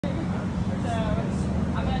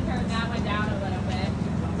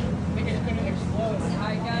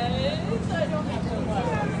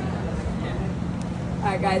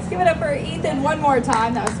right, guys, give it up for Ethan one more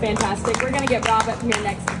time. That was fantastic. We're going to get Rob up here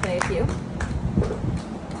next to play a few.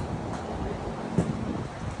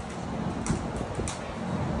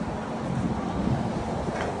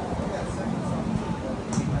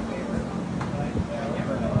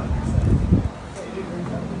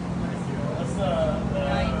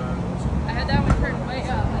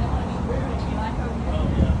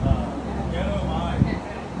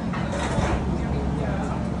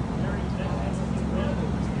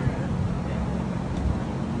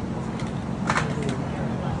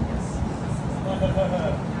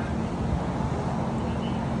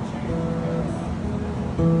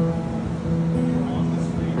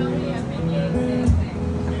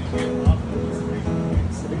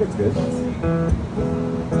 That's good.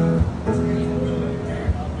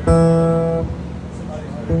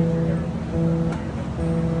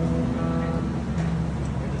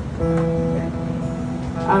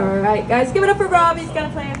 All right, guys, give it up for Rob. He's going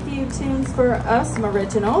to play a few tunes for us, some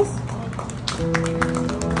originals.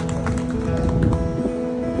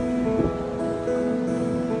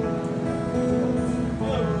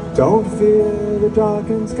 Don't fear the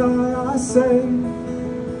darkened sky, I say.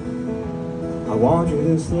 I want you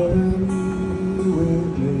to stay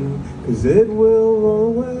with me, 'cause it will roll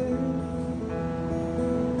away.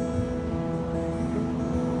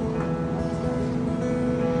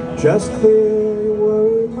 Just clear your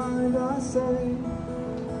worried mind, I say.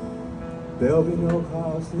 There'll be no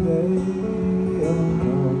clouds today, oh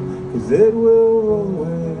no, 'cause it will roll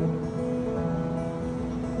away.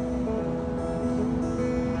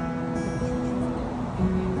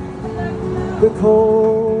 The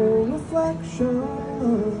cold reflection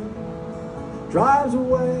drives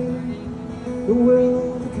away the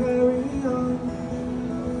will to carry on,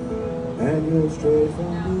 and you'll stray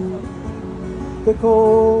from me. The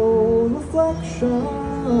cold reflection,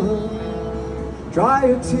 dry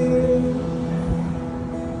your tears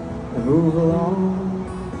and move along,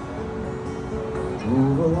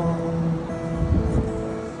 move along,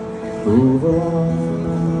 move along.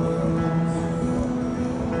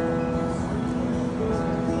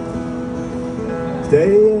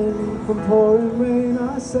 Stay in from pouring rain,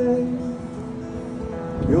 I say.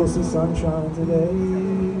 You'll see sunshine today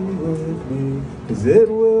with me, 'cause it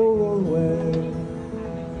will roll away.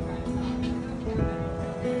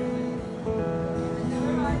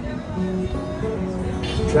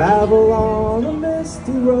 Travel on a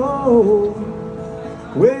misty road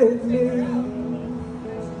with me.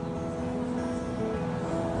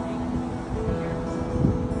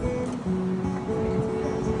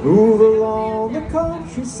 Move along the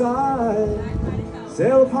countryside,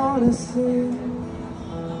 sail upon a sea.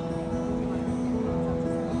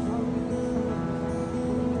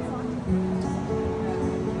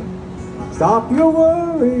 Stop your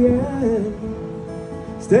worrying,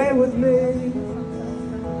 stay with me,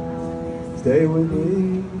 stay with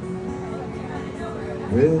me,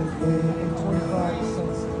 with me,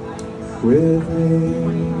 with me.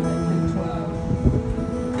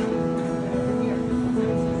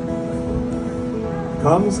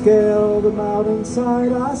 Come scale the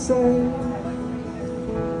mountainside, I say.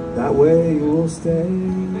 That way you will stay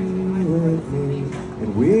with me,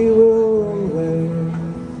 and we will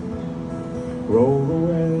roll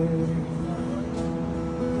away,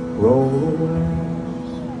 roll away.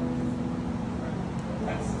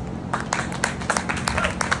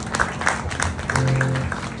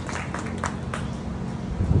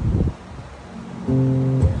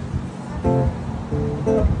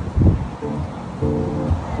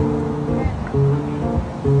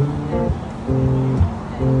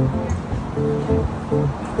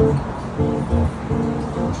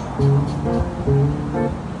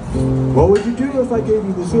 What would you do if I gave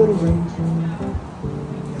you this little ring?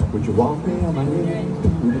 Would you walk me on my knee?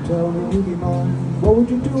 Would you tell me you'd be mine? What would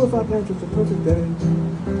you do if I planned just a perfect day?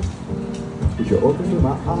 Would you open to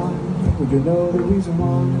my eyes? Would you know the reason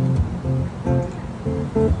why?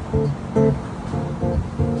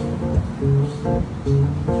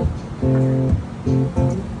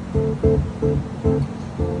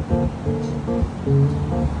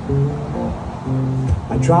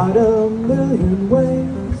 I tried a million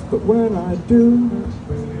ways, but when I do,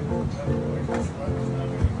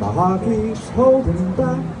 my heart keeps holding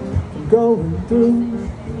back from going through.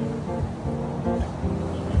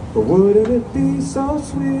 But wouldn't it be so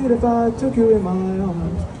sweet if I took you in my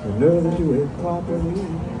arms and learned to do it properly?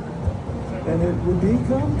 And it would be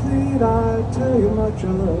complete. I'd tell you how much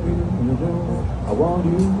I love you, you know I want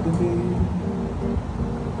you to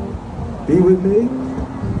be with me.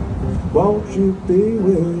 Won't you be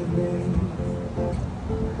with me?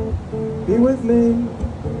 Be with me.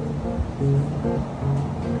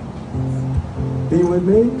 Be with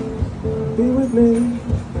me, be with me.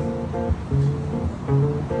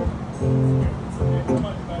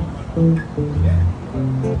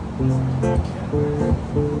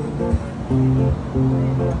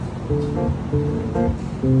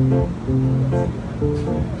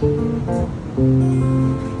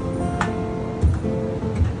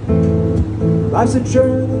 Life's a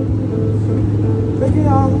journey, taking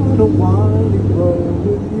on a winding road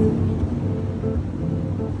with you.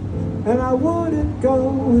 And I wouldn't go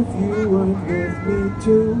if you weren't with me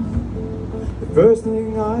too. The first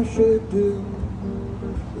thing I should do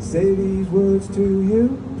is say these words to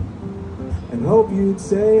you and hope you'd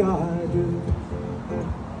say I do.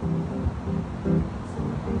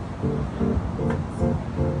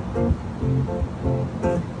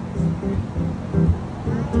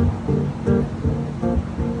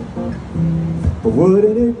 But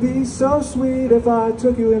wouldn't it be so sweet if I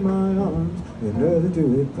took you in my arms and learned to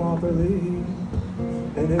do it properly?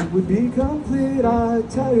 And it would be complete. I'd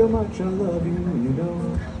tell you how much I love you. You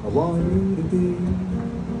know I want you to be.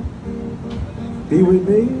 Be with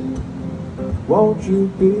me. Won't you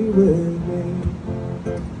be with me?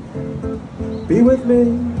 Be with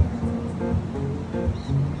me.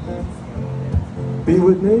 Be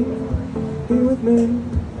with me. Be with me.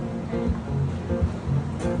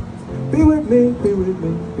 Be with me, be with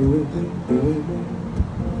me, be with me, be with me.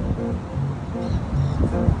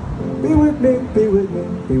 Be with me, be with me,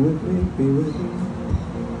 be with me, be with me.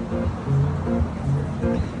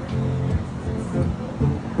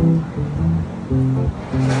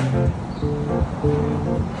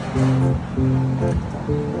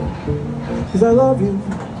 'Cause I love you,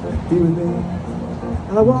 be with me.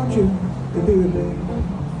 And I want you to be with me.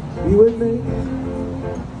 Be with me.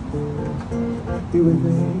 Be with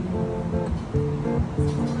me.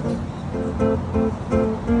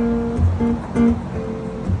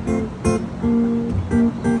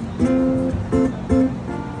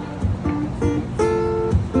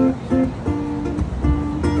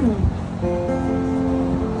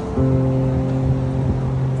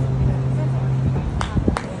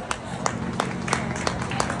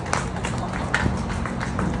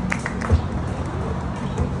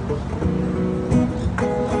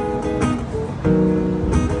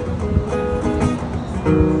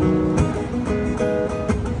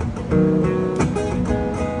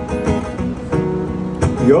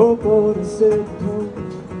 Your boat is sailing home,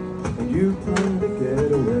 and you plan to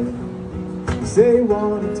get away. You say you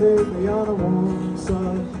want to take me on a warm,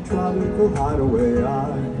 subtropical hideaway. I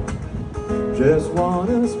just want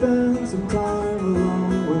to spend some time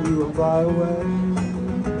alone with you and fly away.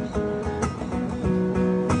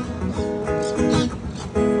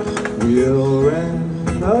 We'll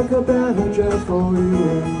rent a cabana just for you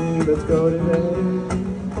and me. Let's go today.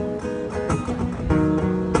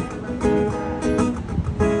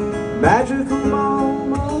 Magical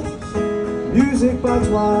moments, music by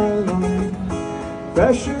twilight.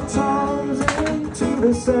 Press your toes into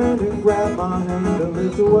the sand and grab my hand and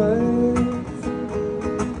lift away.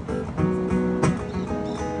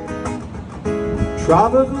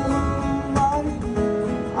 Tropical moonlight,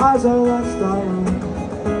 eyes are like starlight.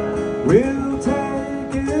 We'll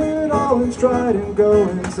take it all in stride and go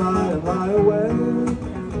inside and lie away.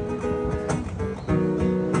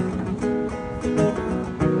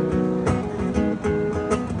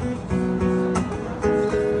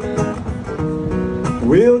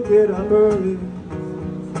 We'll get up early,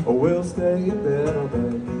 or we'll stay in bed all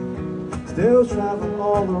day. Still travel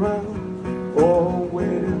all around, or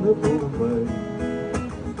wait in the pool and play.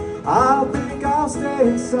 I think I'll stay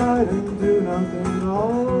inside and do nothing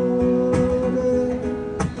all day.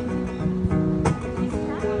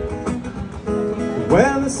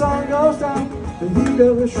 When the sun goes down, the heat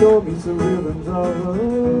of the shore meets the rhythms of the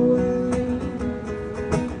wave.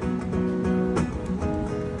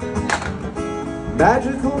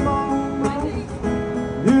 Magical moments,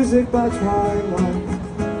 music by twilight.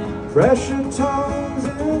 Press your toes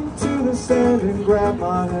into the sand and grab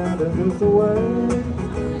my hand and drift away.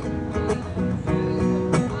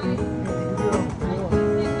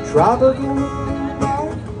 Tropical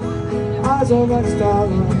moonlight, eyes are like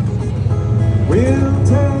starlight. We'll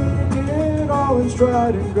take it all in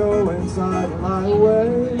stride and go inside and lie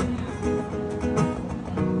away.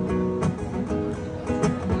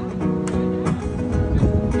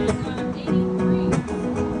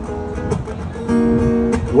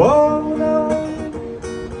 Whoa, no,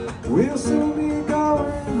 we'll soon be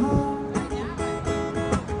going home.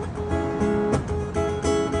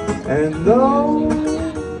 And though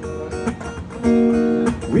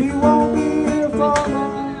we won't be here for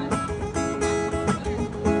long,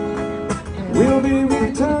 we'll be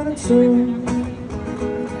returning soon.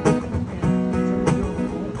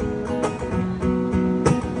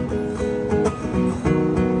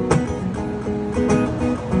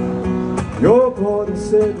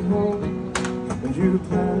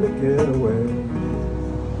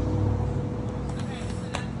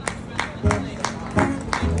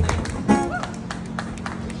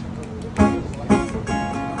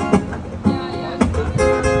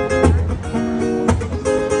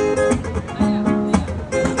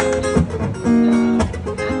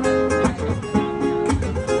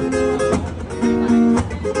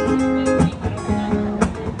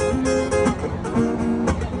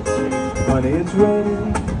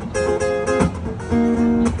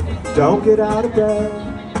 Don't get out of bed.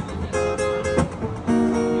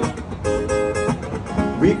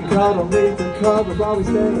 We can cuddle underneath the covers while we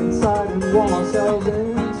stay inside and warm ourselves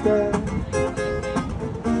instead.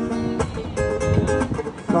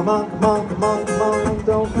 Come on, come on, come on, come on,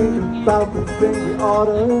 don't think about the things we ought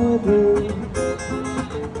to do.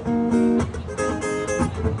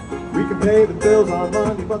 We can pay the bills on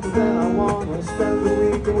Monday, but then I want to spend the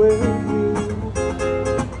weekend with you.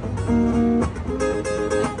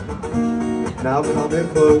 Now come in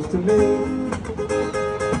close to me,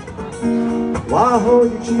 while I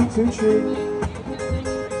hold you cheek to cheek.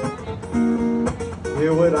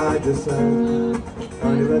 Hear what I just said.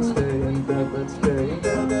 Honey, let's stay in bed, let's stay in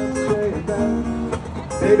bed, let's stay in bed.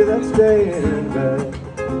 Baby, let's stay in bed.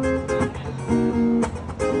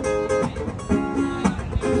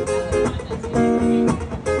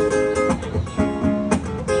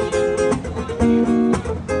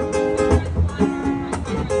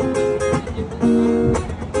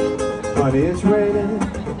 Honey, it's raining.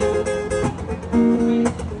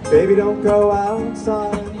 Baby, don't go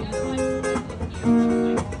outside.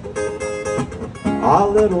 Our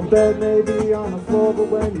little bed may be on the floor, but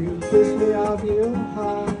when you kiss me, I'll feel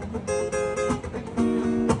high.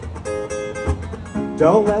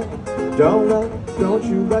 Don't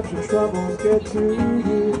you let your troubles get to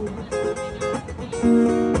you.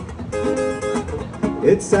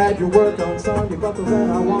 It's sad you work on Sunday, but then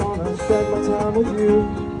I wanna spend my time with you.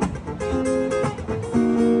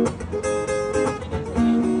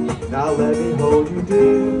 Now let me hold you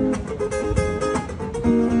dear,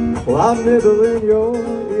 well, I'm nibbling your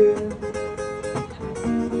ear.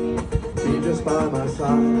 Be just by my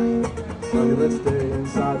side. Honey, let's stay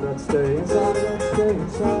inside, let's stay inside, let's stay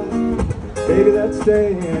inside. Baby, let's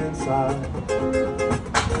stay inside.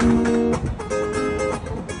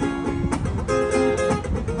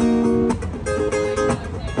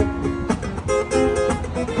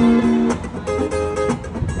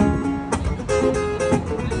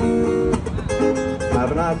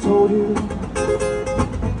 Haven't I told you?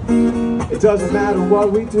 It doesn't matter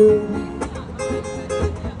what we do.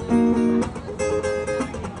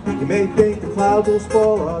 You may think the clouds will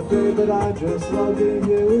spoil our day, but I just love being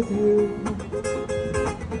here with you.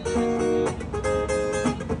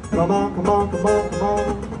 Come on, come on, come on, come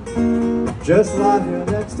on. Just lie here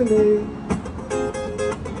next to me.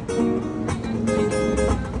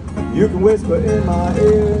 You can whisper in my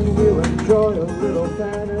ear and we'll enjoy a little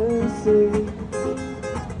fantasy.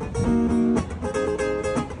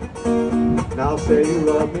 Now say you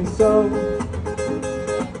love me so,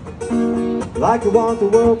 like you want the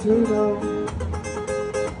world to know.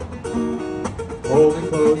 Hold me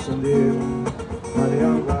close and dear. Honey,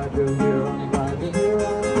 I'm glad you're here, I'm glad you're here,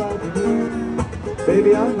 I'm glad you're here.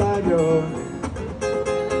 Baby, I'm glad you're here.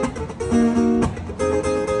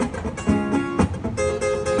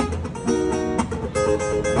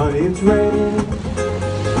 Honey, it's raining.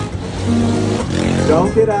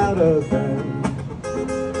 Don't get out of bed.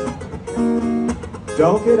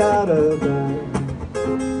 Don't get out of bed.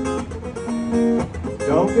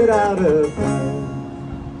 Don't get out of bed.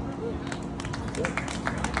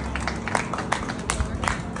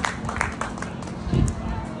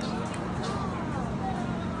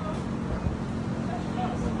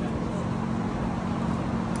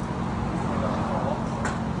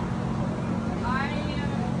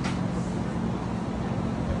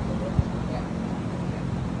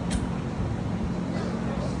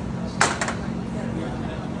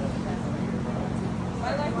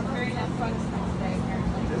 I like the very next one.